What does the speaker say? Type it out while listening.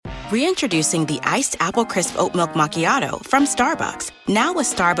Reintroducing the Iced Apple Crisp Oat Milk Macchiato from Starbucks. Now with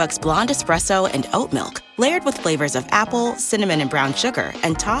Starbucks Blonde Espresso and Oat Milk, layered with flavors of apple, cinnamon, and brown sugar,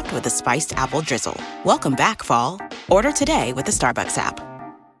 and topped with a spiced apple drizzle. Welcome back, fall. Order today with the Starbucks app.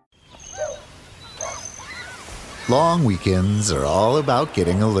 Long weekends are all about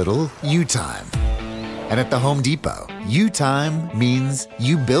getting a little you time. And at the Home Depot, you time means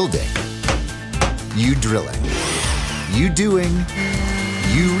you building, you drilling, you doing,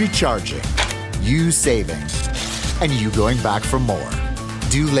 you recharging, you saving, and you going back for more.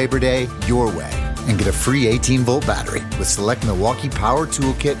 Do Labor Day your way and get a free 18-volt battery with select Milwaukee Power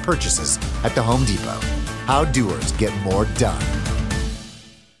Toolkit purchases at the Home Depot. How doers get more done.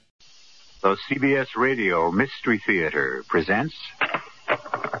 The CBS Radio Mystery Theater presents...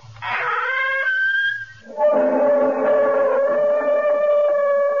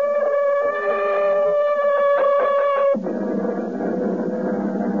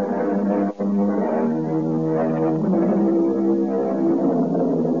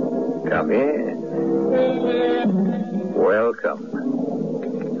 Come in. Welcome.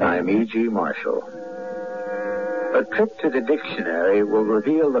 I'm E.G. Marshall. A trip to the dictionary will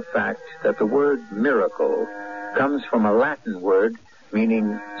reveal the fact that the word miracle comes from a Latin word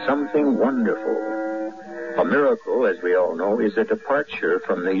meaning something wonderful. A miracle, as we all know, is a departure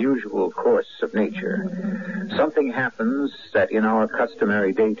from the usual course of nature. Something happens that in our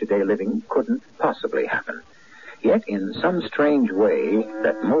customary day-to-day living couldn't possibly happen. Yet, in some strange way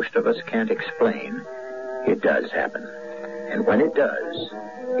that most of us can't explain, it does happen. And when it does,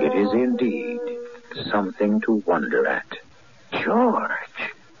 it is indeed something to wonder at.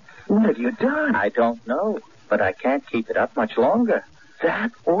 George, what have you done? I don't know, but I can't keep it up much longer.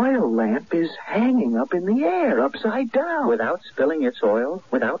 That oil lamp is hanging up in the air, upside down. Without spilling its oil,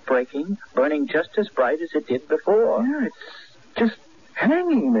 without breaking, burning just as bright as it did before. Yeah, it's just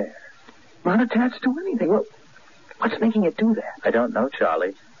hanging there. Not attached to anything. Well, what's making it do that? I don't know,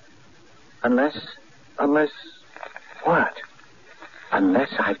 Charlie. Unless what?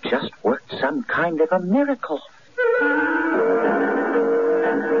 Unless I've just worked some kind of a miracle.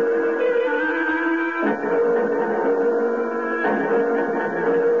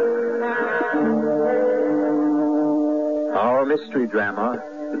 Our mystery drama,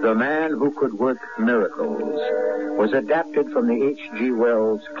 The Man Who Could Work Miracles, was adapted from the H.G.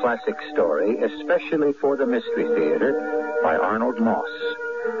 Wells classic story, especially for the Mystery Theater, by Arnold Moss.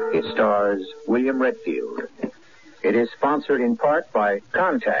 It stars William Redfield. It is sponsored in part by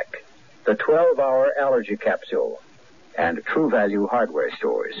Contact, the 12-hour allergy capsule, and True Value hardware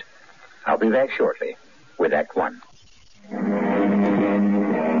stores. I'll be back shortly with Act One.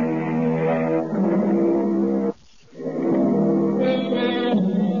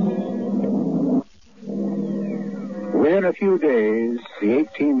 Within a few days, the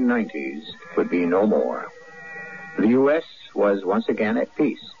 1890s would be no more. The U.S. was once again at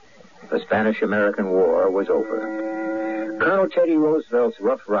peace. The Spanish-American War was over. Colonel Teddy Roosevelt's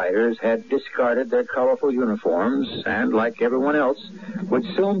Rough Riders had discarded their colorful uniforms and, like everyone else, would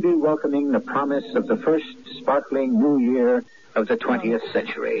soon be welcoming the promise of the first sparkling new year of the 20th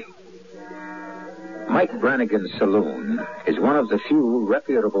century. Mike Brannigan's Saloon is one of the few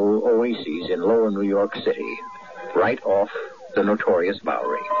reputable oases in lower New York City, right off the notorious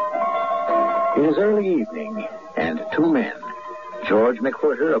Bowery. It is early evening, and two men, George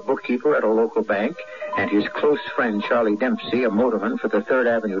McWhirter, a bookkeeper at a local bank, and his close friend Charlie Dempsey, a motorman for the 3rd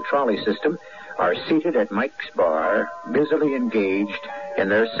Avenue trolley system, are seated at Mike's bar, busily engaged in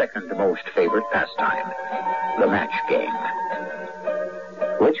their second most favorite pastime, the match game.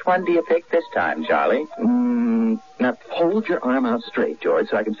 Which one do you pick this time, Charlie? Now, hold your arm out straight, George,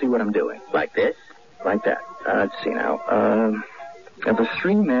 so I can see what I'm doing. Like this? Like that. Let's see now. Of the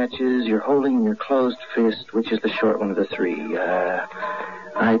 3 matches you're holding in your closed fist, which is the short one of the 3?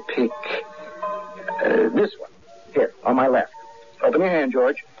 I pick this one. Here, on my left. Open your hand,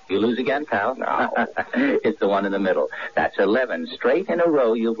 George. You lose again, pal? No. It's the one in the middle. That's 11 straight in a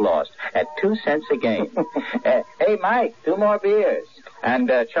row you've lost at 2 cents a game. Hey, Mike, 2 more beers.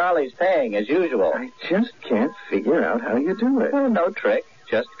 And Charlie's paying, as usual. I just can't figure out how you do it. Well, no trick.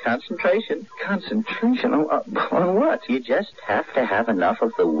 Just concentration. Concentration? On what? You just have to have enough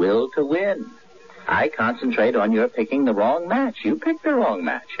of the will to win. I concentrate on your picking the wrong match. You pick the wrong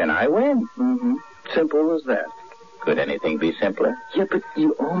match, and I win. Mm-hmm. Simple as that. Could anything be simpler? Yeah, but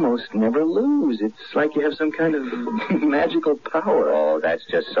you almost never lose. It's like you have some kind of magical power. Oh, that's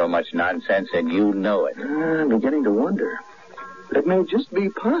just so much nonsense, and you know it. I'm beginning to wonder. It may just be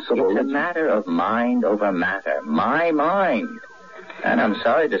possible. It's a matter of mind over matter. My mind. And I'm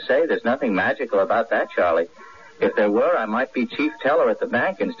sorry to say there's nothing magical about that, Charlie. If there were, I might be chief teller at the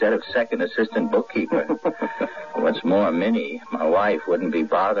bank instead of second assistant bookkeeper. What's more, Minnie, my wife, wouldn't be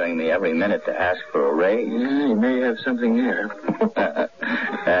bothering me every minute to ask for a raise. Yeah, you may have something there.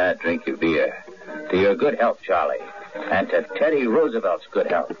 Drink your beer. To your good health, Charlie. And to Teddy Roosevelt's good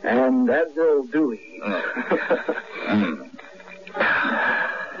health. And Admiral Dewey.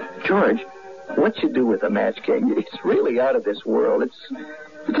 George, what you do with a match game, it's really out of this world.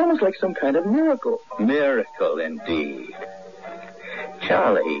 It's almost like some kind of miracle. Miracle, indeed.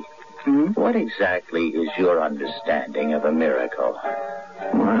 Charlie, what exactly is your understanding of a miracle?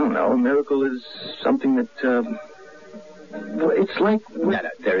 Well, I don't know. A miracle is something that, it's like... No,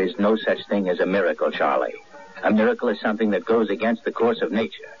 there is no such thing as a miracle, Charlie. A miracle is something that goes against the course of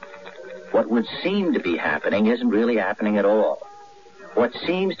nature. What would seem to be happening isn't really happening at all. What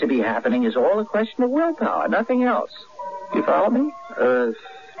seems to be happening is all a question of willpower, nothing else. You follow me?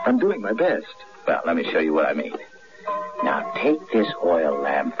 I'm doing my best. Well, let me show you what I mean. Now, take this oil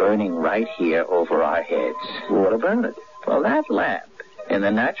lamp burning right here over our heads. What about it? Well, that lamp, in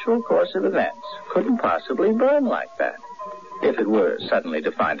the natural course of events, couldn't possibly burn like that if it were suddenly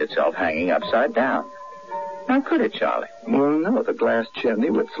to find itself hanging upside down. Now, could it, Charlie? Well, no. The glass chimney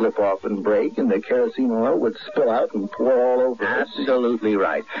would slip off and break, and the kerosene oil would spill out and pour all over us. Absolutely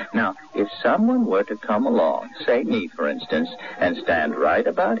right. Now, if someone were to come along, say me, for instance, and stand right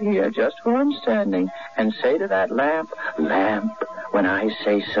about here, just where I'm standing, and say to that lamp, "Lamp, when I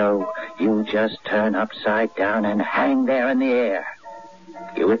say so, you just turn upside down and hang there in the air."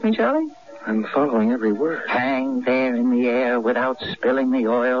 You with me, Charlie? I'm following every word. Hang there in the air without spilling the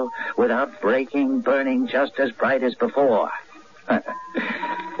oil, without breaking, burning just as bright as before.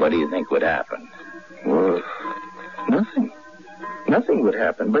 What do you think would happen? Well, nothing. Nothing would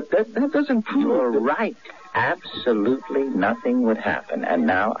happen, but that doesn't prove... You're right. Absolutely nothing would happen, and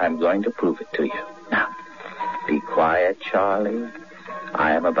now I'm going to prove it to you. Now, be quiet, Charlie.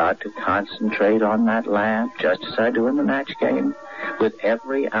 I am about to concentrate on that lamp, just as I do in the match game, with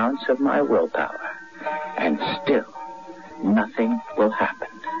every ounce of my willpower. And still, nothing will happen.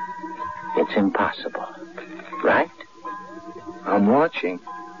 It's impossible. Right? I'm watching.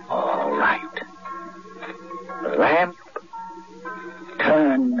 All right. Lamp,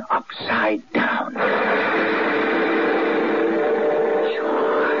 turn upside down.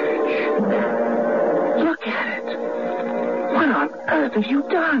 George, look at it. What on earth have you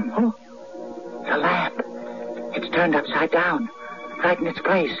done? Oh, the lamp. It's turned upside down, right in its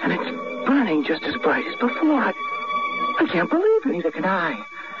place, and it's burning just as bright as before. I can't believe it. Neither can I.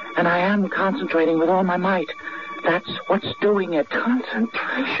 And I am concentrating with all my might. That's what's doing it.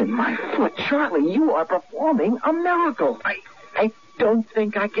 Concentration, my foot. Charlie, you are performing a miracle. I don't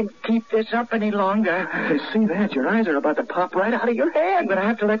think I can keep this up any longer. I can see that. Your eyes are about to pop right out of your head. But I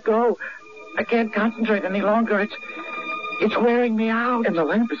have to let go. I can't concentrate any longer. It's wearing me out. And the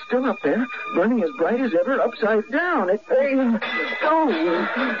lamp is still up there, burning as bright as ever, upside down.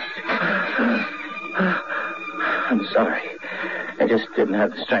 I'm sorry. I just didn't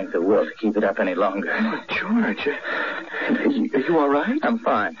have the strength of will to keep it up any longer. Oh, George, are you all right? I'm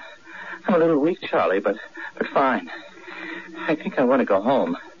fine. I'm a little weak, Charlie, but fine. I think I want to go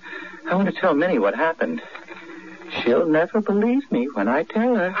home. I want to tell Minnie what happened. She'll never believe me when I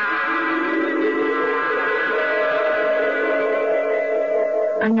tell her.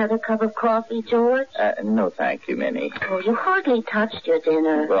 Another cup of coffee, George? No, thank you, Minnie. Oh, you hardly touched your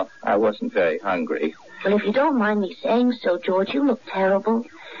dinner. Well, I wasn't very hungry. Well, if you don't mind me saying so, George, you look terrible.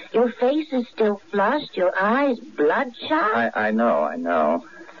 Your face is still flushed, your eyes bloodshot. I know.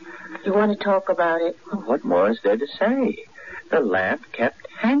 You want to talk about it? Well, what more is there to say? The lamp kept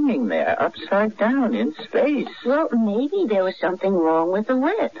hanging there, upside down in space. Well, maybe there was something wrong with the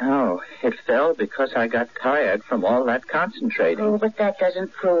wick. No, it fell because I got tired from all that concentrating. Oh, but that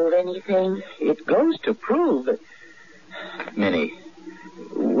doesn't prove anything. It goes to prove that... Minnie,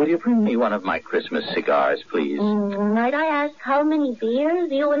 will you bring me one of my Christmas cigars, please? Might I ask how many beers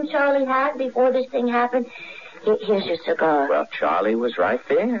you and Charlie had before this thing happened? Here's your cigar. Well, Charlie was right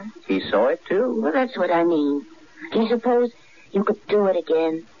there. He saw it, too. Well, that's what I mean. Do you suppose you could do it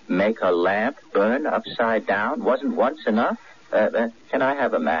again? Make a lamp burn upside down? Wasn't once enough? Can I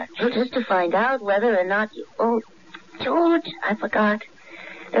have a match? Well, just to find out whether or not you... Oh, George, I forgot.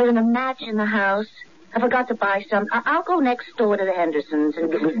 There isn't a match in the house. I forgot to buy some. I'll go next door to the Hendersons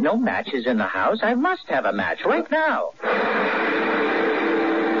and... With no matches in the house, I must have a match right now.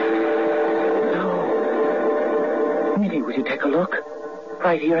 No. Minnie, will you take a look?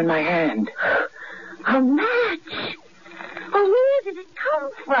 Right here in my hand. A match? Oh, where did it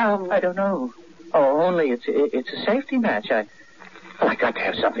come from? I don't know. Oh, only it's a safety match. I got to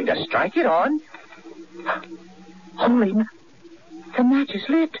have something to strike it on. Holy, the match is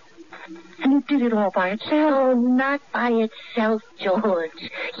lit. And you did it all by itself. Oh, not by itself, George.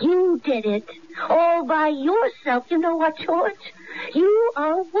 You did it. All by yourself. You know what, George? You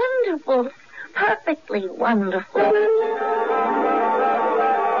are wonderful. Perfectly wonderful.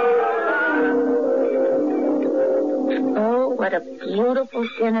 Oh, what a beautiful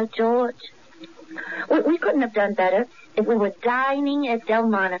dinner, George. We couldn't have done better if we were dining at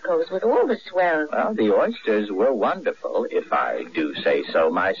Delmonico's with all the swell. Well, the oysters were wonderful, if I do say so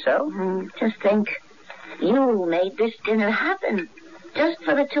myself. Just think, you made this dinner happen. Just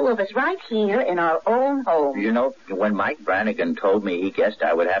for the two of us right here in our own home. You know, when Mike Brannigan told me he guessed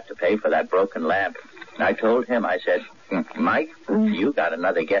I would have to pay for that broken lamp, I told him, I said, Mike, you got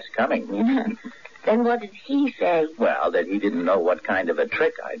another guess coming. Yeah. Then what did he say? Well, that he didn't know what kind of a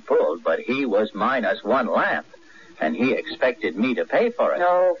trick I'd pulled, but he was minus one lamp, and he expected me to pay for it.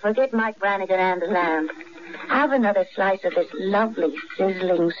 No, forget Mike Brannigan and the lamp. Have another slice of this lovely,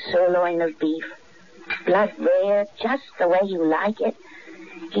 sizzling sirloin of beef. Blood red, just the way you like it.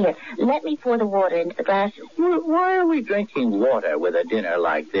 Here, let me pour the water into the glasses. Why are we drinking water with a dinner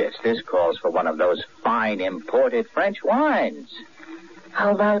like this? This calls for one of those fine imported French wines.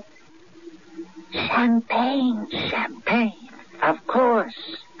 How about champagne? Champagne, of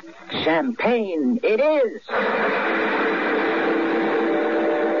course. Champagne it is.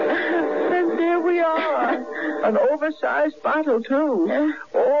 And there we are. An oversized bottle, too.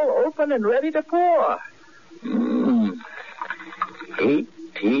 All open and ready to pour.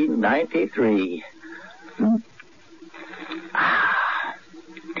 1893.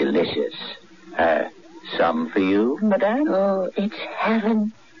 Delicious. Some for you, madame? Oh, it's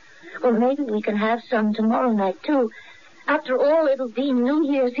heaven. Well, maybe we can have some tomorrow night, too. After all, it'll be New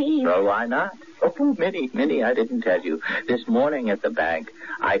Year's Eve. Oh, why not? Oh, Minnie, I didn't tell you. This morning at the bank,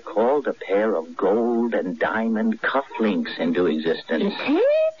 I called a pair of gold and diamond cufflinks into existence. You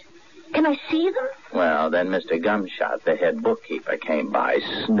did? Can I see them? Well, then Mr. Gumshot, the head bookkeeper, came by,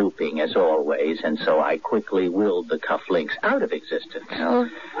 snooping as always, and so I quickly willed the cufflinks out of existence. Oh.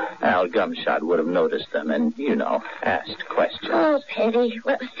 Al Gumshot would have noticed them and, asked questions. Oh, pity.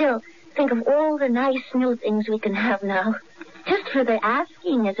 Well, still, think of all the nice new things we can have now. Just for the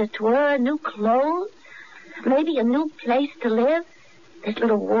asking, as it were, new clothes, maybe a new place to live. This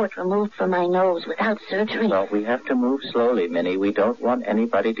little wart removed from my nose without surgery. Well, we have to move slowly, Minnie. We don't want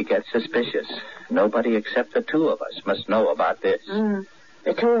anybody to get suspicious. Nobody except the two of us must know about this.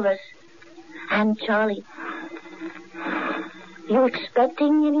 The two of us. And Charlie. You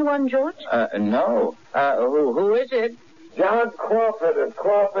expecting anyone, George? No. Who is it? John Crawford of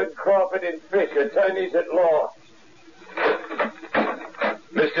Crawford and Fish, attorneys at law.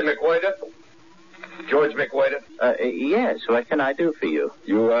 Mr. McWhiter? George McWhiter? Yes. What can I do for you?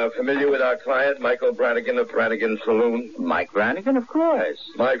 You are familiar with our client, Michael Brannigan of Brannigan Saloon? Mike Brannigan, of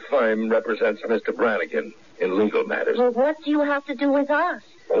course. My firm represents Mr. Brannigan in legal matters. Well, what do you have to do with us?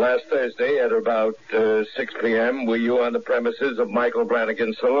 Well, last Thursday at about 6 p.m., were you on the premises of Michael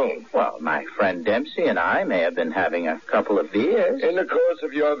Brannigan's saloon? Well, my friend Dempsey and I may have been having a couple of beers. In the course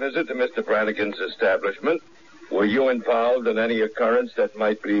of your visit to Mr. Brannigan's establishment, were you involved in any occurrence that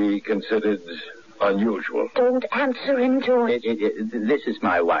might be considered unusual? Don't answer him, George. This is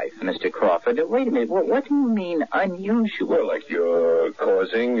my wife, Mr. Crawford. Wait a minute. What do you mean unusual? Well, like you're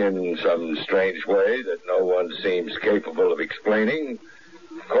causing in some strange way that no one seems capable of explaining.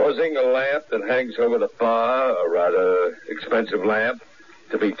 Causing a lamp that hangs over the bar, a rather expensive lamp,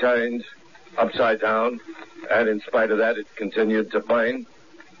 to be turned upside down, and in spite of that, it continued to burn.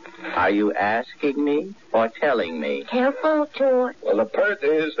 Are you asking me or telling me? Careful, George. Well, the pert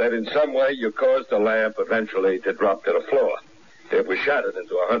is that in some way you caused the lamp eventually to drop to the floor. It was shattered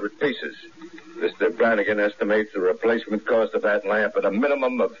into 100 pieces. Mr. Brannigan estimates the replacement cost of that lamp at a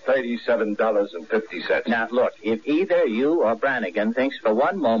minimum of $37.50. Now, look, if either you or Brannigan thinks for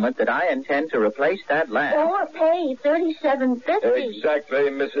one moment that I intend to replace that lamp... Or pay $37.50. Exactly,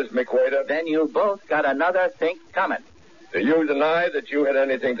 Mrs. McWhiter. Then you both got another think coming. Do you deny that you had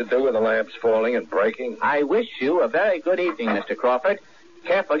anything to do with the lamps falling and breaking? I wish you a very good evening, Mr. Crawford.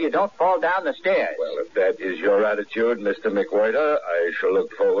 Careful you don't fall down the stairs. Well, if that is your attitude, Mr. McWhiter, I shall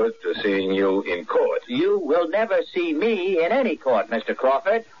look forward to seeing you in court. You will never see me in any court, Mr.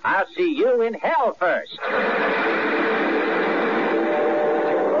 Crawford. I'll see you in hell first. George!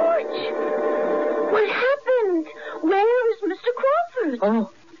 What happened? Where is Mr. Crawford?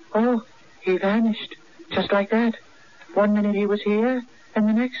 Oh, he vanished. Just like that. 1 minute he was here, and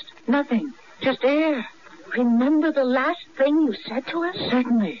the next, nothing. Just air. Remember the last thing you said to us?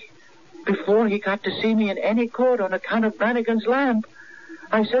 Certainly. Before he got to see me in any court on account of Brannigan's lamp,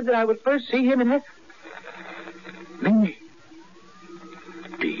 I said that I would first see him in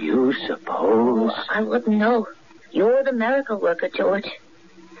you suppose? Oh, I wouldn't know. You're the miracle worker, George.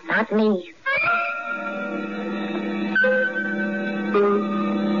 Not me.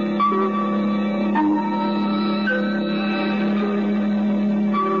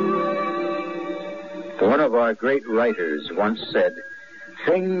 One of our great writers once said,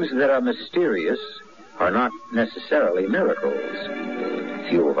 "Things that are mysterious are not necessarily miracles."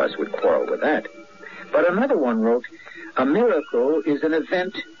 Few of us would quarrel with that. But another one wrote, "A miracle is an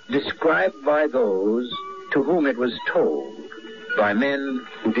event described by those to whom it was told, by men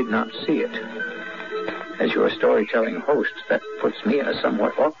who did not see it." As your storytelling host, that puts me in a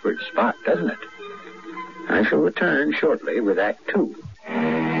somewhat awkward spot, doesn't it? I shall return shortly with Act Two.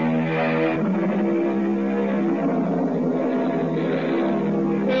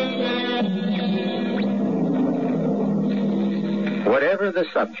 Whatever the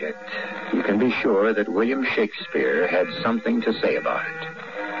subject, you can be sure that William Shakespeare had something to say about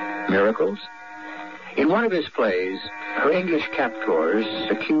it. Miracles? In one of his plays, her English captors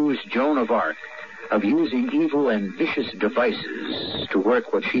accuse Joan of Arc of using evil and vicious devices to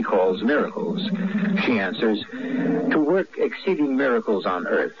work what she calls miracles. She answers, "To work exceeding miracles on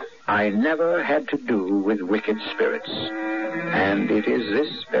earth, I never had to do with wicked spirits." And it is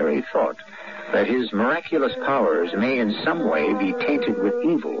this very thought, that his miraculous powers may in some way be tainted with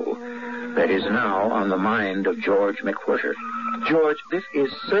evil, that is now on the mind of George McWhirter. George, this is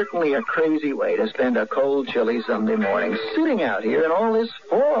certainly a crazy way to spend a cold, chilly Sunday morning, sitting out here in all this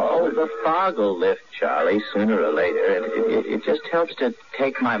fog. Oh, the fog will lift, Charlie, sooner or later. It just helps to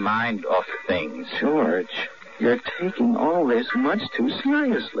take my mind off things. George, you're taking all this much too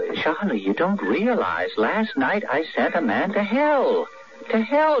seriously. Charlie, you don't realize last night I sent a man to hell. To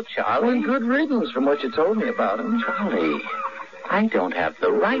hell, Charlie. Well, good riddance from what you told me about him. Charlie, I don't have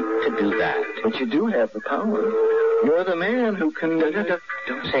the right to do that. But you do have the power. You're the man who can...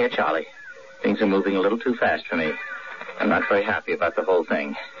 Don't say it, Charlie. Things are moving a little too fast for me. I'm not very happy about the whole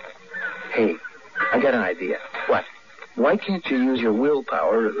thing. Hey, I got an idea. What? Why can't you use your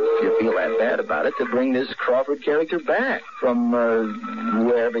willpower, if you feel that bad about it, to bring this Crawford character back from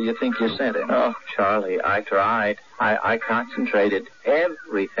wherever you think you sent him? Oh, Charlie, I tried. I concentrated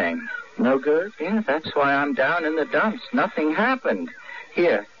everything. No good? Yeah, that's why I'm down in the dumps. Nothing happened.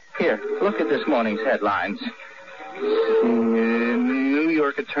 Here, look at this morning's headlines. New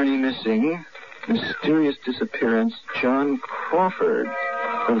York attorney missing. Mysterious disappearance. John Crawford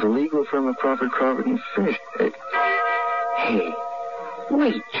of the legal firm of Crawford and Fish. Hey,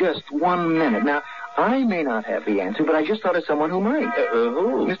 wait just 1 minute. Now, I may not have the answer, but I just thought of someone who might.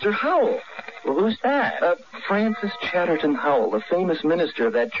 Who? Mr. Howell. Well, who's that? Francis Chatterton Howell, the famous minister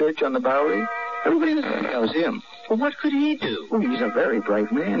of that church on the Bowery. Everybody in the city knows him. Well, what could he do? Oh, he's a very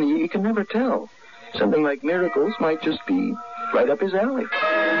bright man. You can never tell. Something like miracles might just be right up his alley.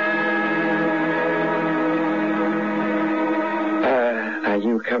 Are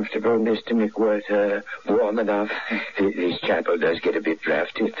you comfortable, Mr. McWhirter? Warm enough? This chapel does get a bit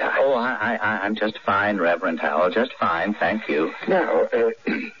drafty at times. Oh, I'm just fine, Reverend Howell. Just fine, thank you. Now,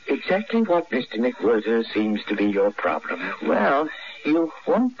 exactly what, Mr. McWhirter, seems to be your problem? Well, you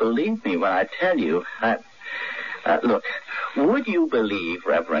won't believe me when I tell you. Look, would you believe,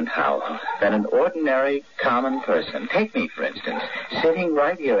 Reverend Howell, that an ordinary, common person, take me, for instance, sitting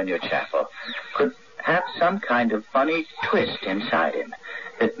right here in your chapel, could have some kind of funny twist inside him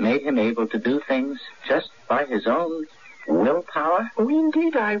that made him able to do things just by his own willpower? Oh,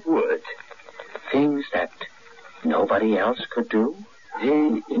 indeed I would. Things that nobody else could do?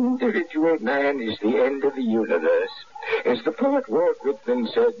 The individual man is the end of the universe. As the poet Walt Whitman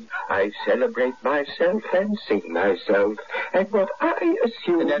said, I celebrate myself and sing myself. And what I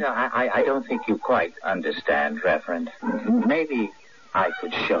assume... No, I don't think you quite understand, Reverend. Maybe I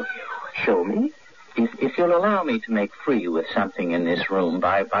could show you. Show me? If you'll allow me to make free with something in this room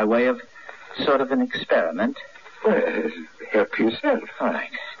by way of sort of an experiment. Well, help yourself. All right.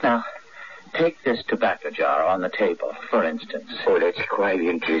 Now, take this tobacco jar on the table, for instance. Oh, that's quite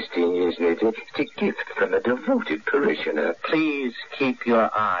interesting, isn't it? It's a gift from a devoted parishioner. Please keep your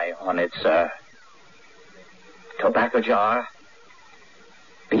eye on it, sir. Tobacco jar,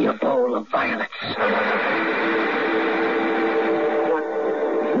 be a bowl of violets. What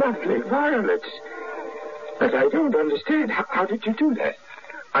lovely violets. But I don't understand. How did you do that?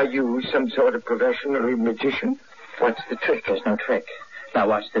 Are you some sort of professional magician? What's the trick? There's no trick. Now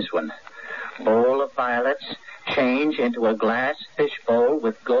watch this one. Bowl of violets, change into a glass fish bowl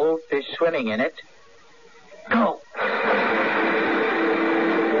with goldfish swimming in it. Go. That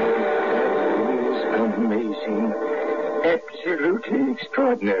is amazing. Absolutely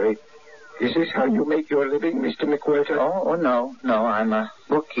extraordinary. Is this how you make your living, Mr. McWhirter? Oh, no. No, I'm a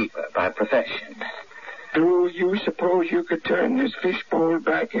bookkeeper by profession. Do you suppose you could turn this fishbowl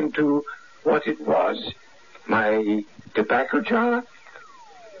back into what it was? My tobacco jar?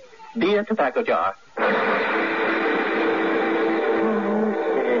 Dear tobacco jar. Thank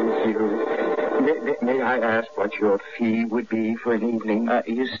you. May I ask what your fee would be for an evening?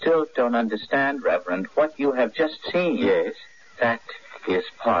 You still don't understand, Reverend, what you have just seen. Yes? That is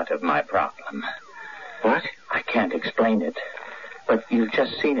part of my problem. What? I can't explain it, but you've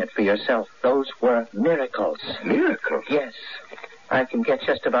just seen it for yourself. Those were miracles. Miracles? Yes. I can get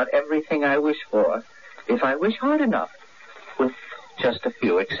just about everything I wish for, if I wish hard enough, with just a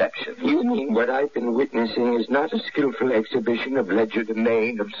few exceptions. You mean what I've been witnessing is not a skillful exhibition of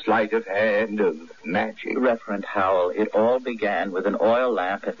legerdemain, of sleight of hand, of magic? Reverend Howell, it all began with an oil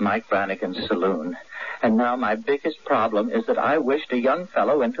lamp at Mike Brannigan's saloon. And now my biggest problem is that I wished a young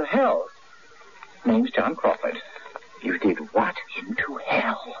fellow into hell. Name's John Crawford. You did what? Into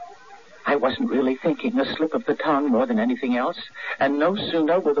hell. I wasn't really thinking, a slip of the tongue more than anything else. And no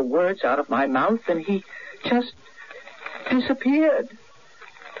sooner were the words out of my mouth than he just disappeared.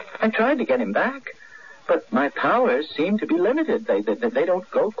 I tried to get him back, but my powers seem to be limited. They don't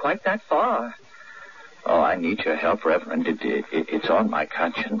go quite that far. Oh, I need your help, Reverend. It's on my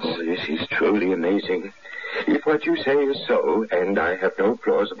conscience. Oh, this is truly amazing. If what you say is so, and I have no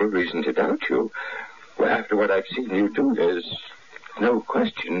plausible reason to doubt you, well, after what I've seen you do, there's no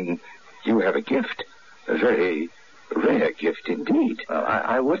question you have a gift. A very rare gift indeed. Well,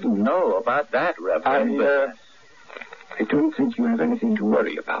 I wouldn't know about that, Reverend. I don't think you have anything to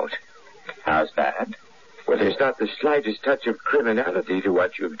worry about. How's that? Well, there's not the slightest touch of criminality to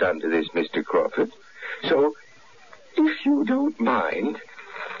what you've done to this Mr. Crawford. So, if you don't mind,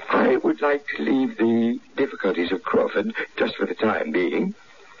 I would like to leave the difficulties of Crawford, just for the time being,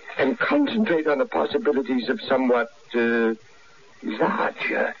 and concentrate on the possibilities of somewhat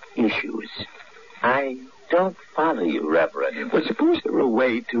larger issues. I don't follow you, Reverend. Well, suppose there were a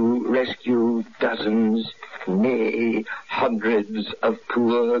way to rescue dozens, nay, hundreds of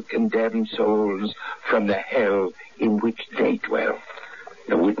poor, condemned souls from the hell in which they dwell.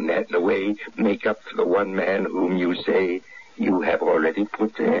 Now, wouldn't that, in a way, make up for the one man whom you say you have already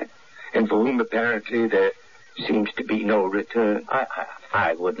put there, and for whom apparently there seems to be no return?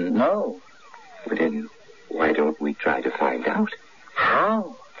 I wouldn't know. But then, why don't we try to find out?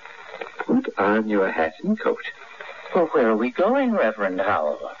 How? Put on your hat and coat. Well, where are we going, Reverend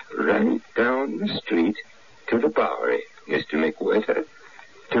Howell? Right down the street to the Bowery, Mr. McWhirter,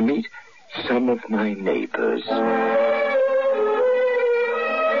 to meet some of my neighbors.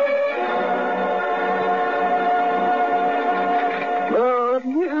 But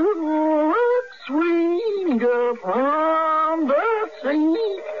you look sweet upon the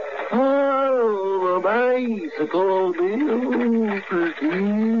sea. Oh, the bicycle bills for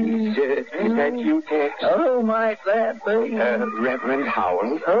tea. Is that you, Tex? Oh, might that be? Reverend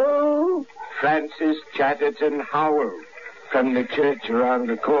Howell. Oh? Francis Chatterton Howell, from the church around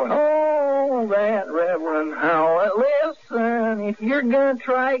the corner. Oh, that Reverend Howell. Listen, if you're going to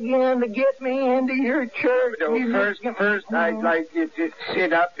try again to get me into your church... No, first, I'd like you to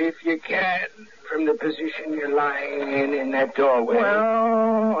sit up if you can, from the position you're lying in that doorway.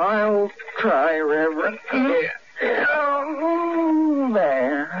 Well, I'll try, Reverend. Oh,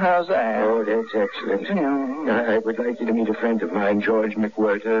 there. How's that? Oh, that's excellent. I would like you to meet a friend of mine, George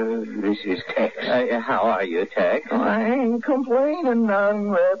McWhirter. This is Tex. How are you, Tex? I ain't complaining none,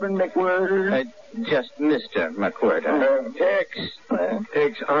 Reverend McWhirter. Just Mr. McWhirter.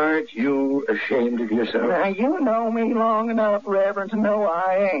 Tex, aren't you ashamed of yourself? Now, you know me long enough, Reverend, to know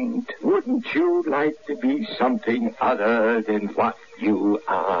I ain't. Wouldn't you like to be something other than what you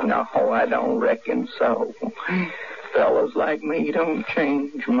are? No, I don't reckon so. Fellas like me don't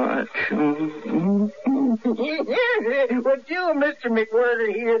change much. Would you and Mr.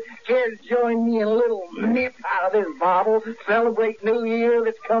 McWhirter here care to join me in a little nip out of this bottle? Celebrate New Year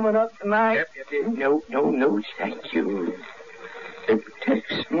that's coming up tonight? No, thank you.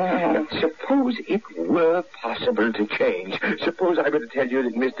 Tex, suppose it were possible to change. Suppose I were to tell you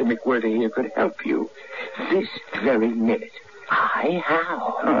that Mr. McWhirter here could help you this very minute.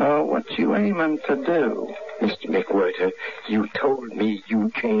 How? What you aiming to do? Mr. McWhirter, you told me you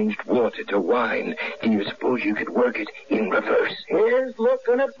changed water to wine. Do you suppose you could work it in reverse? Here's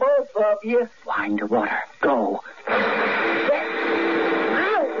looking at both of you. Wine to water. Go.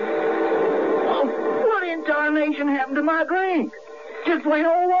 What in tarnation happened to my drink? Just plain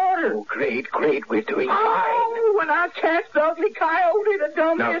old water. Oh, great. We're doing fine. Oh, when I'll catch the ugly coyote that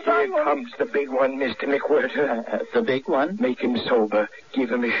done now, this. Now, here comes the big one, Mr. McWhirter. The big one? Make him sober.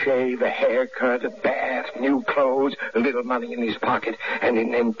 Give him a shave, a haircut, a bath, new clothes, a little money in his pocket, and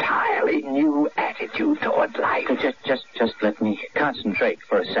an entirely new attitude toward life. Just let me concentrate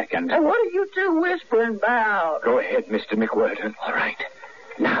for a second. And what are you two whispering about? Go ahead, Mr. McWhirter. All right.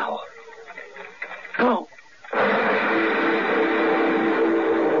 Now. Go. Mr.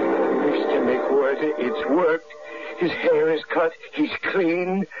 McWhirter, it's worked. His hair is cut, he's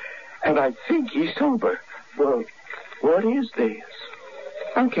clean, and I think he's sober. Well, what is this?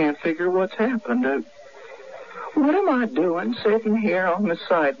 I can't figure what's happened. What am I doing sitting here on the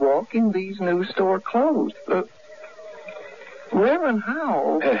sidewalk in these new store clothes? Reverend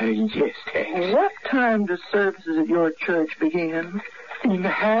Howell? Yes, thanks. What time does services at your church begin? In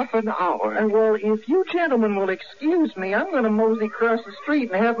half an hour. Well, if you gentlemen will excuse me, I'm going to mosey across the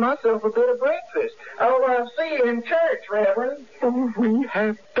street and have myself a bit of breakfast. I'll see you in church, Reverend. Oh, we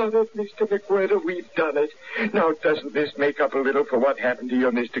have done it, Mr. McWhirter. We've done it. Now, doesn't this make up a little for what happened to you,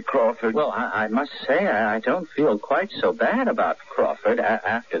 Mr. Crawford? Well, I must say I don't feel quite so bad about Crawford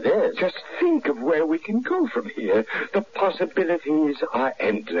after this. Just think of where we can go from here. The possibilities are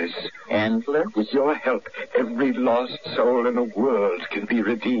endless. Endless? With your help, every lost soul in the world can be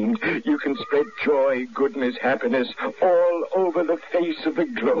redeemed. You can spread joy, goodness, happiness all over the face of the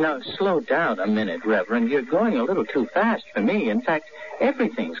globe. Now, slow down a minute, Reverend. You're going a little too fast for me. In fact,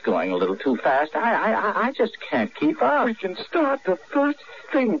 everything's going a little too fast. I just can't keep up. We can start the first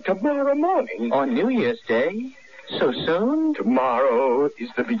thing tomorrow morning. On New Year's Day? So soon? Tomorrow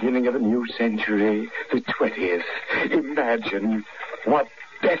is the beginning of a new century, the 20th. Imagine what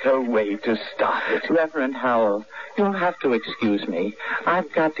better way to start it. Reverend Howell, you'll have to excuse me.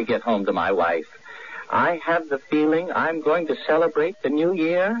 I've got to get home to my wife. I have the feeling I'm going to celebrate the new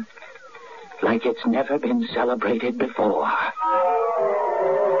year like it's never been celebrated before.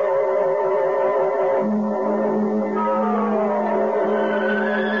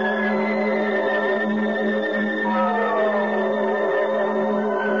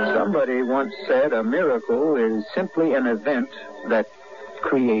 Somebody once said a miracle is simply an event that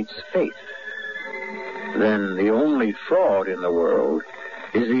creates faith. Then the only fraud in the world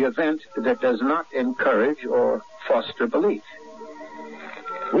is the event that does not encourage or foster belief.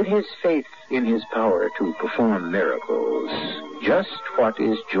 With his faith in his power to perform miracles, just what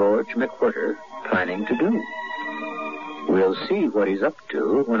is George McWhirter planning to do? We'll see what he's up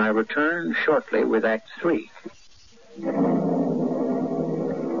to when I return shortly with Act 3.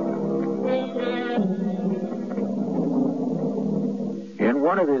 In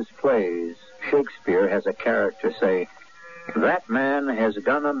one of his plays, Shakespeare has a character say, "That man has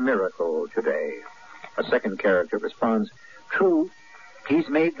done a miracle today." A second character responds, "True, he's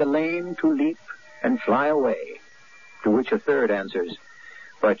made the lame to leap and fly away." To which a third answers,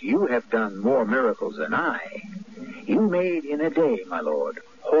 "But you have done more miracles than I. You made in a day, my lord,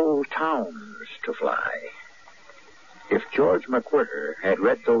 whole towns to fly." If George McWhirter had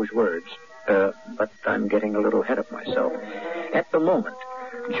read those words, but I'm getting a little ahead of myself. At the moment,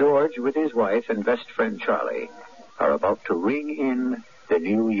 George, with his wife and best friend Charlie, are about to ring in the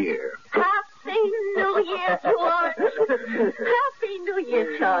new year. Happy New Year, George. Happy New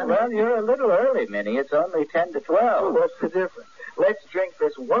Year, Charlie. Well, you're a little early, Minnie. It's only 10 to 12. What's the difference? Let's drink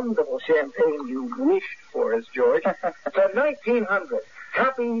this wonderful champagne you wished for us, George. The 1900.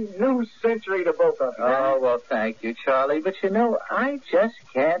 Happy new century to both of us. Oh, well, thank you, Charlie. But, you know, I just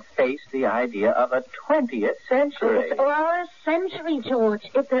can't face the idea of a 20th century. Or a century, George,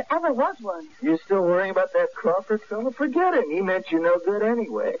 if there ever was one. You still worrying about that Crawford fellow? Forget him. He meant you no good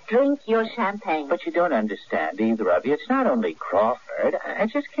anyway. Drink your champagne. But you don't understand, either of you. It's not only Crawford. I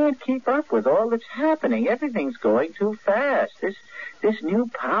just can't keep up with all that's happening. Everything's going too fast. This new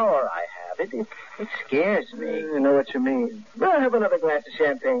power I have, it scares me. You know what you mean. Well, have another glass of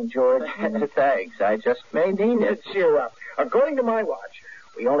champagne, George. Thanks. I just may need it. Cheer up. According to my watch,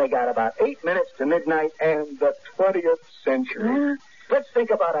 we only got about 8 minutes to midnight and the 20th century. Let's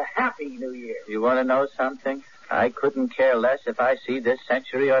think about a happy new year. You want to know something? I couldn't care less if I see this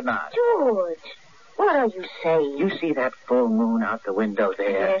century or not. George, what are you saying? You see that full moon out the window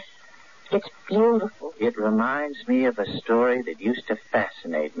there? Yes. It's beautiful. It reminds me of a story that used to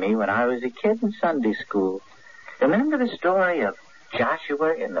fascinate me when I was a kid in Sunday school. Remember the story of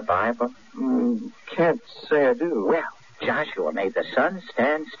Joshua in the Bible? Can't say I do. Well, Joshua made the sun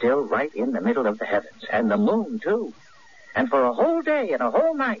stand still right in the middle of the heavens, and the moon, too. And for a whole day and a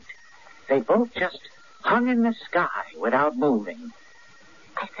whole night, they both just hung in the sky without moving.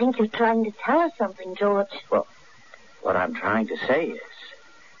 I think you're trying to tell us something, George. Well, what I'm trying to say is,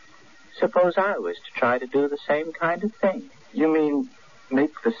 Suppose I was to try to do the same kind of thing. You mean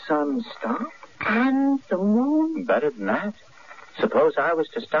make the sun stop? And the moon? Better than that. Suppose I was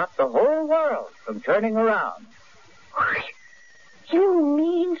to stop the whole world from turning around. You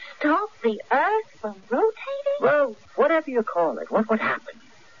mean stop the Earth from rotating? Well, whatever you call it, what would happen?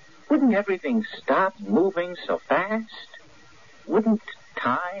 Wouldn't everything stop moving so fast? Wouldn't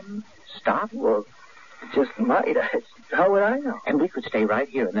time stop? Well, it just might. How would I know? And we could stay right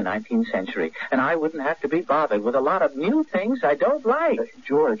here in the 19th century, and I wouldn't have to be bothered with a lot of new things I don't like.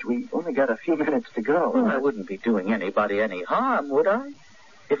 George, we only got a few minutes to go. Well, I wouldn't be doing anybody any harm, would I?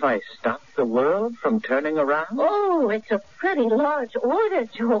 If I stopped the world from turning around? Oh, it's a pretty large order,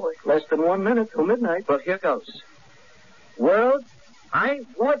 George. Less than 1 minute till midnight. Well, here goes. World, I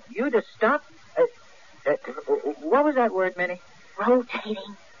want you to stop... what was that word, Minnie?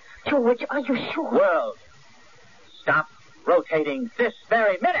 Rotating. George, are you sure? World, stop rotating this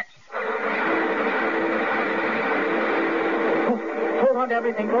very minute. Hold on to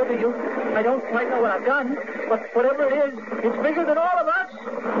everything, both of you. I don't quite know what I've done, but whatever it is, it's bigger than all of us.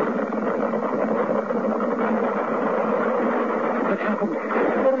 What happened?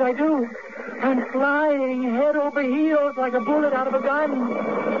 What did I do? I'm flying head over heels like a bullet out of a gun.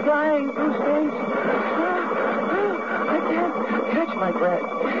 Flying through space. I can't catch my breath.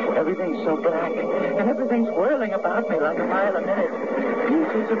 Everything's so black, and everything's whirling about me like a mile a minute.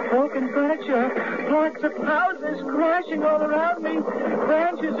 Pieces of broken furniture, parts of houses crashing all around me,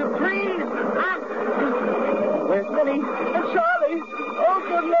 branches of trees. Where's Minnie and Charlie? Oh,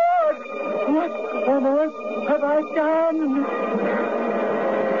 good Lord! What on earth have I done?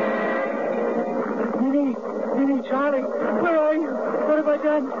 Minnie, Charlie, where are you? What have I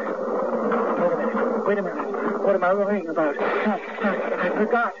done? Wait a minute. What am I worrying about? I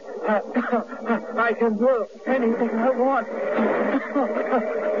forgot. I can do anything I want.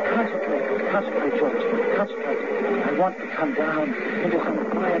 Concentrate, George. Concentrate. I want to come down into some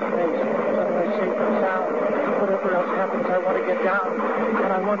quiet place, somewhere safe and sound. Whatever else happens, I want to get down.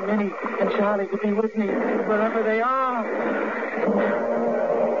 And I want Minnie and Charlie to be with me wherever they are.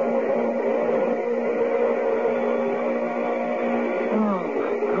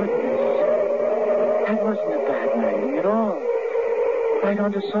 Wasn't a bad landing at all. Right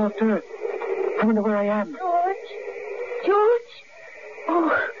onto soft earth. I wonder where I am. George?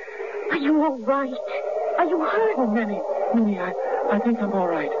 Oh, are you all right? Are you hurt? Oh, Minnie, I think I'm all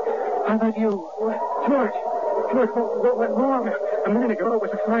right. How about you? George, what went wrong? A minute ago it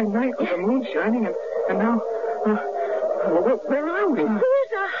was a fine night with the moon shining, and now... where are we?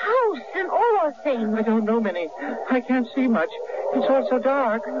 There's a house and all things. I don't know, Minnie. I can't see much. It's all so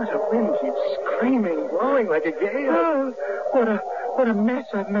dark. The wind keeps screaming, blowing like a gale. Oh, what a mess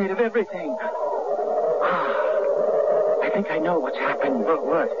I've made of everything. I think I know what's happened.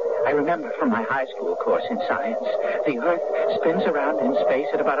 What? I remember from my high school course in science. The Earth spins around in space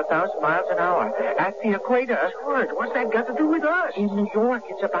at about 1,000 miles an hour. At the equator... George, what's that got to do with us? In New York,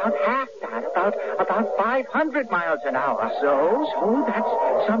 it's about half that, about 500 miles an hour. So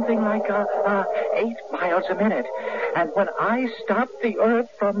that's something like 8 miles a minute. And when I stop the Earth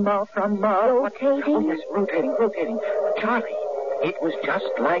from rotating? Oh, yes, rotating. Charlie, it was just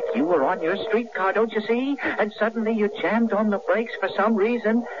like you were on your streetcar, don't you see? And suddenly you jammed on the brakes for some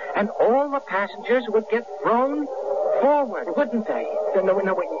reason, and all the passengers would get thrown forward, wouldn't they? No,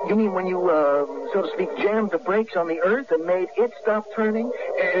 wait. You mean when you, so to speak, jammed the brakes on the Earth and made it stop turning?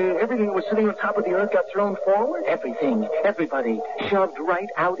 Everything that was sitting on top of the Earth got thrown forward? Everything, everybody, shoved right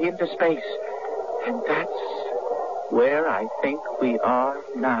out into space. And that's where I think we are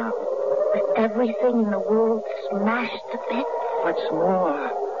now. With everything in the world smashed to bits. What's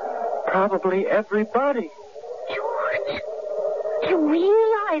more, probably everybody. George, do you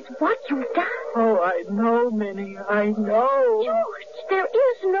realize what you've done? Oh, I know, Minnie. I know. George, there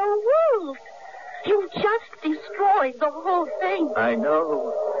is no world. You just destroyed the whole thing. I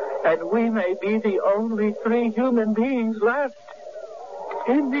know. And we may be the only 3 human beings left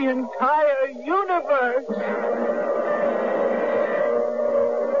in the entire universe.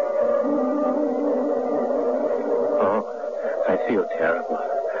 I feel terrible.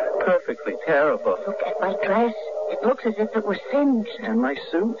 Perfectly terrible. Look at my dress. It looks as if it were singed. And my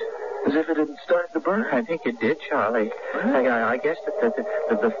suit? As if it had started to burn? I think it did, Charlie. I guess that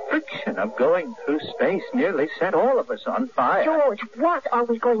the friction of going through space nearly set all of us on fire. George, what are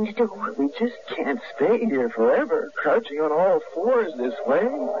we going to do? We just can't stay here forever, crouching on all fours this way.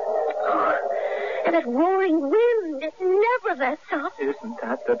 And that roaring wind, it never lets up. Isn't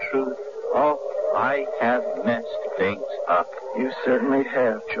that the truth? Oh, I have messed things up. You certainly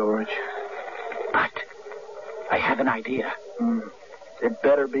have, George. But I have an idea. It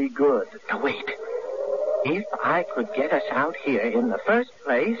better be good. Now, wait. If I could get us out here in the first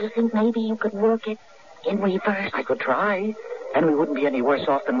place... You think maybe you could work it in reverse? I could try, and we wouldn't be any worse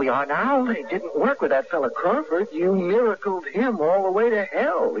off than we are now. But it didn't work with that fella Crawford. You miracled him all the way to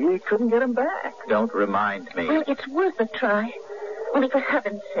hell. You couldn't get him back. Don't remind me. Well, it's worth a try. Only for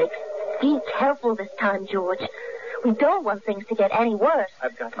heaven's sake, be careful this time, George. We don't want things to get any worse.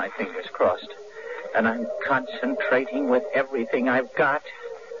 I've got my fingers crossed, and I'm concentrating with everything I've got.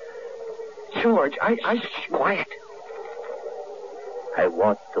 George, Shh, quiet. I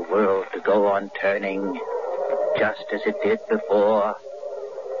want the world to go on turning just as it did before.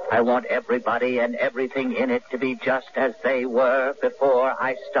 I want everybody and everything in it to be just as they were before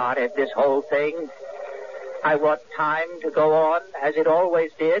I started this whole thing. I want time to go on as it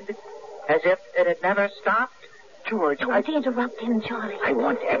always did, as if it had never stopped. George, don't interrupt him, Charlie. I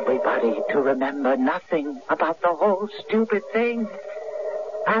want everybody to remember nothing about the whole stupid thing.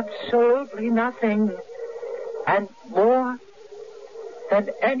 Absolutely nothing. And more than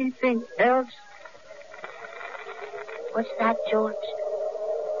anything else. What's that, George?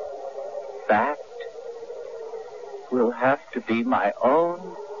 That will have to be my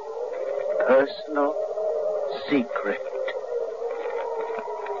own personal secret.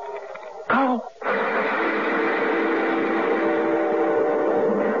 Go!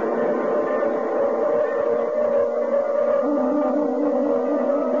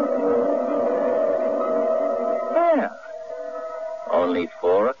 Only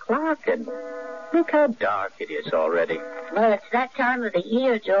 4 o'clock, and look how dark it is already. Well, it's that time of the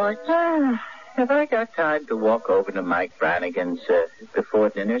year, George. Have I got time to walk over to Mike Brannigan's before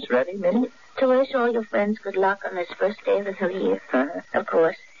dinner's ready, Minnie? To wish all your friends good luck on this first day of the new year. Of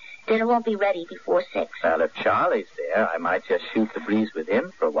course. Dinner won't be ready before 6. Well, if Charlie's there, I might just shoot the breeze with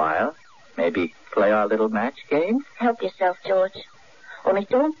him for a while. Maybe play our little match game. Help yourself, George. Only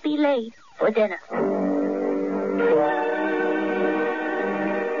don't be late for dinner.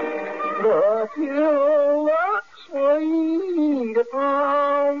 But you look sweet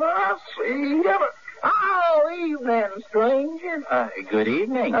upon the sea. Oh, evening, stranger. Good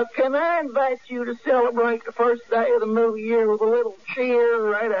evening. Can I invite you to celebrate the first day of the new year with a little cheer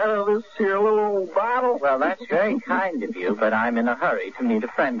right out of this here little old bottle? Well, that's very kind of you, but I'm in a hurry to meet a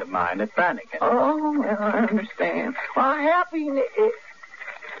friend of mine at Brannigan. Oh, well, I understand. Well,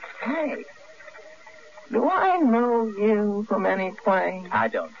 Hey, do I know you from any place? I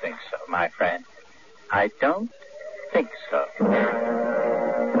don't think so, my friend. I don't think so.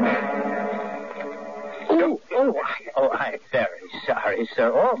 I'm very sorry,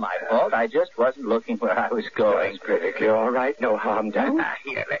 sir. All my fault. I just wasn't looking where I was going. That's perfectly all right. No harm done.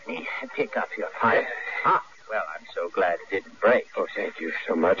 Here, let me pick up your pipe. Well, I'm so glad it didn't break. Oh, thank you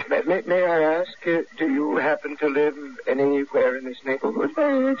so much. May I ask, do you happen to live anywhere in this neighborhood?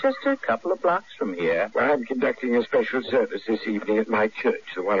 Just a couple of blocks from here. Well, I'm conducting a special service this evening at my church,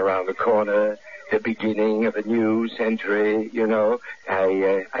 the one around the corner, the beginning of a new century, you know.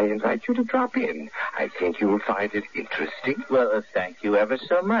 I invite you to drop in. I think you'll find it interesting. Well, thank you ever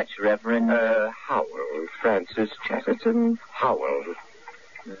so much, Reverend... Howell, Francis Chatterton Howell.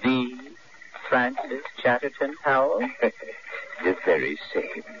 The Francis Chatterton Howell? The very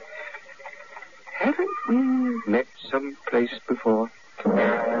same. Haven't we met someplace before?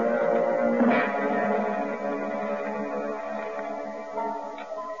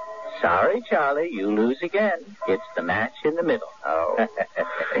 Sorry, Charlie, you lose again. It's the match in the middle. Oh.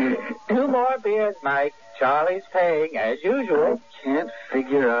 2 more beers, Mike. Charlie's paying, as usual. I can't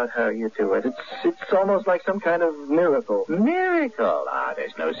figure out how you do it. It's almost like some kind of miracle. Miracle?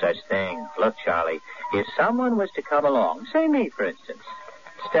 There's no such thing. Look, Charlie, if someone was to come along, say me, for instance,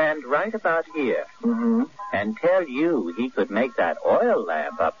 stand right about here, and tell you he could make that oil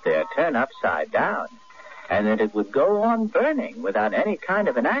lamp up there turn upside down, and that it would go on burning without any kind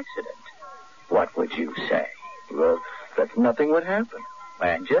of an accident, what would you say? Well, that nothing would happen.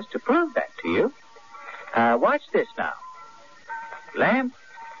 And just to prove that to you, watch this now. Lamp,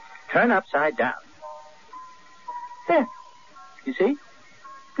 turn upside down. There. You see?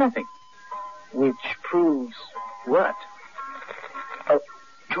 Nothing. Which proves what?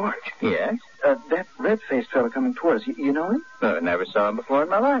 George. Yes? That red-faced fellow coming toward us, you know him? No, I never saw him before in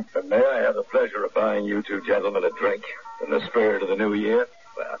my life. And may I have the pleasure of buying you 2 gentlemen a drink in the spirit of the new year?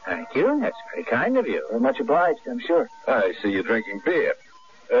 Well, thank you. That's very kind of you. Much obliged, I'm sure. I see you're drinking beer.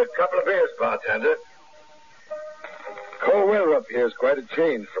 A couple of beers, bartender. Cold weather up here is quite a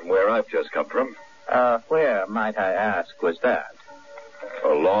change from where I've just come from. Where, might I ask, was that? A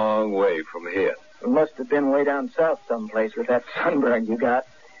long way from here. It must have been way down south someplace with that sunburn you got.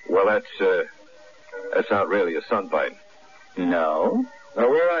 Well, that's not really a sunbite. No. Now,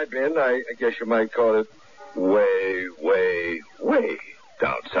 where I've been, I guess you might call it way, way, way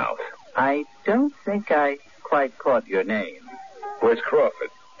down south. I don't think I quite caught your name. Where's Crawford?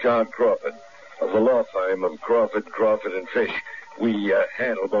 John Crawford, of the law firm of Crawford, and Fish. We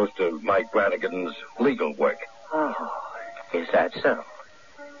handle most of Mike Brannigan's legal work. Oh, is that so?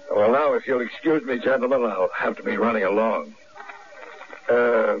 Well, now, if you'll excuse me, gentlemen, I'll have to be running along.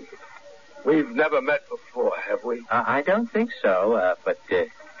 We've never met before, have we? I don't think so, but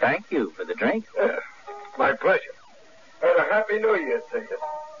thank you for the drink. My pleasure. And a Happy New Year to you.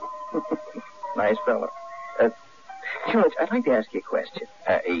 Nice fellow. George, I'd like to ask you a question.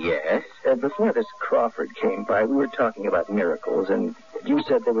 Yes? Before this Crawford came by, we were talking about miracles, and you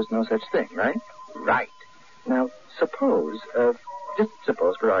said there was no such thing, right? Right. Now, suppose, just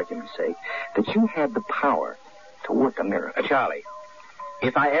suppose for argument's sake, that you had the power to work a miracle. Charlie,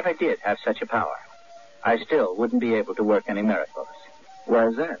 if I ever did have such a power, I still wouldn't be able to work any miracles. Why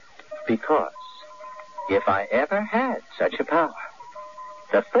is that? Because if I ever had such a power,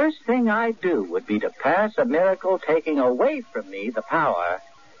 the first thing I'd do would be to pass a miracle taking away from me the power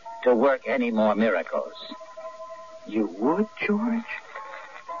to work any more miracles. You would, George?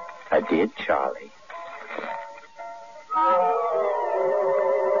 I did, Charlie.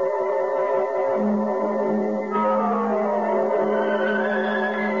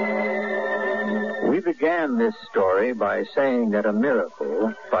 We began this story by saying that a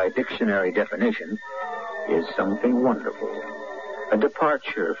miracle, by dictionary definition, is something wonderful, a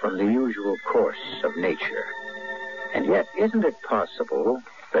departure from the usual course of nature. And yet, isn't it possible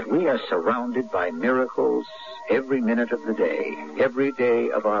that we are surrounded by miracles every minute of the day, every day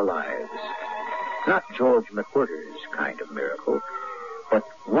of our lives? Not George McWhirter's kind of miracle, but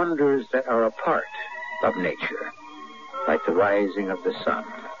wonders that are a part of nature, like the rising of the sun,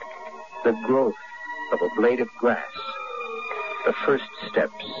 the growth of a blade of grass, the first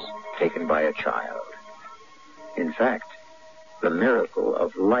steps taken by a child. In fact, the miracle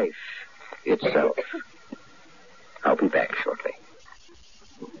of life itself. I'll be back shortly.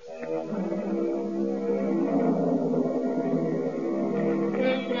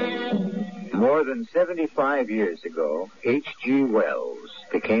 More than 75 years ago, H.G. Wells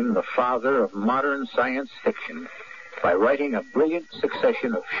became the father of modern science fiction by writing a brilliant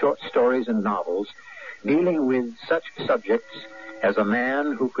succession of short stories and novels dealing with such subjects as a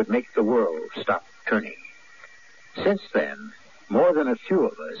man who could make the world stop turning. Since then, more than a few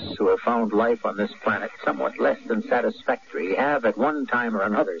of us who have found life on this planet somewhat less than satisfactory have at one time or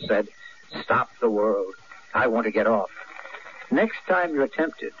another said, "Stop the world. I want to get off." Next time you're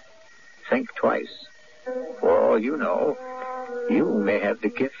tempted, think twice. For all you know, you may have the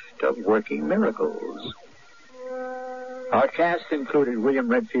gift of working miracles. Our cast included William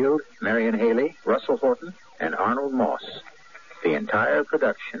Redfield, Marion Haley, Russell Horton, and Arnold Moss. The entire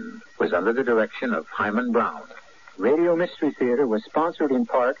production was under the direction of Hyman Brown. Radio Mystery Theater was sponsored in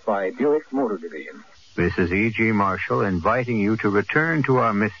part by Buick Motor Division. This is E.G. Marshall inviting you to return to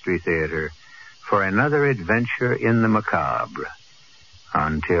our Mystery Theater for another adventure in the macabre.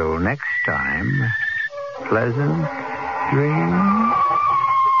 Until next time, pleasant dreams.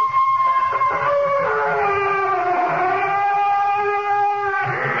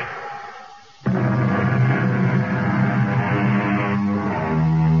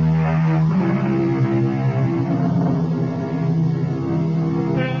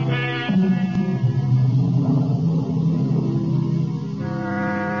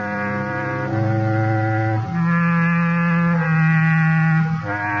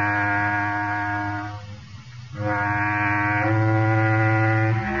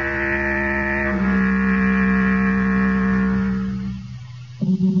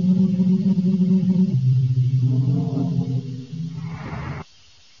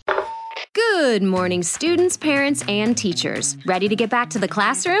 Good morning, students, parents, and teachers. Ready to get back to the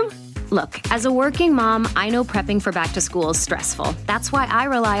classroom? Look, as a working mom, I know prepping for back to school is stressful. That's why I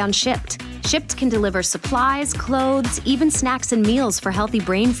rely on Shipt. Shipt can deliver supplies, clothes, even snacks and meals for healthy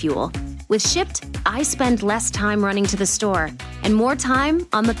brain fuel. With Shipt, I spend less time running to the store and more time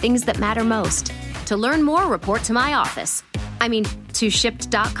on the things that matter most. To learn more, report to my office. To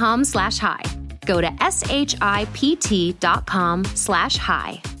shipt.com/hi. Go to shipt.com/hi.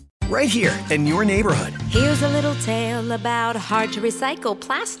 Right here in your neighborhood. Here's a little tale about hard-to-recycle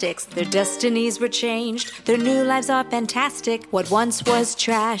plastics. Their destinies were changed. Their new lives are fantastic. What once was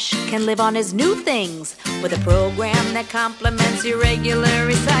trash can live on as new things with a program that complements your regular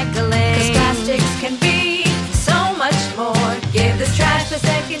recycling. 'Cause plastics can be so much more. Give this trash the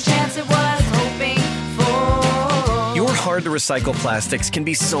second chance it was hoping for. Your hard to recycle plastics can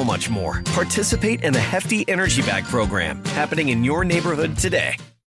be so much more. Participate in the Hefty Energy Bag program happening in your neighborhood today.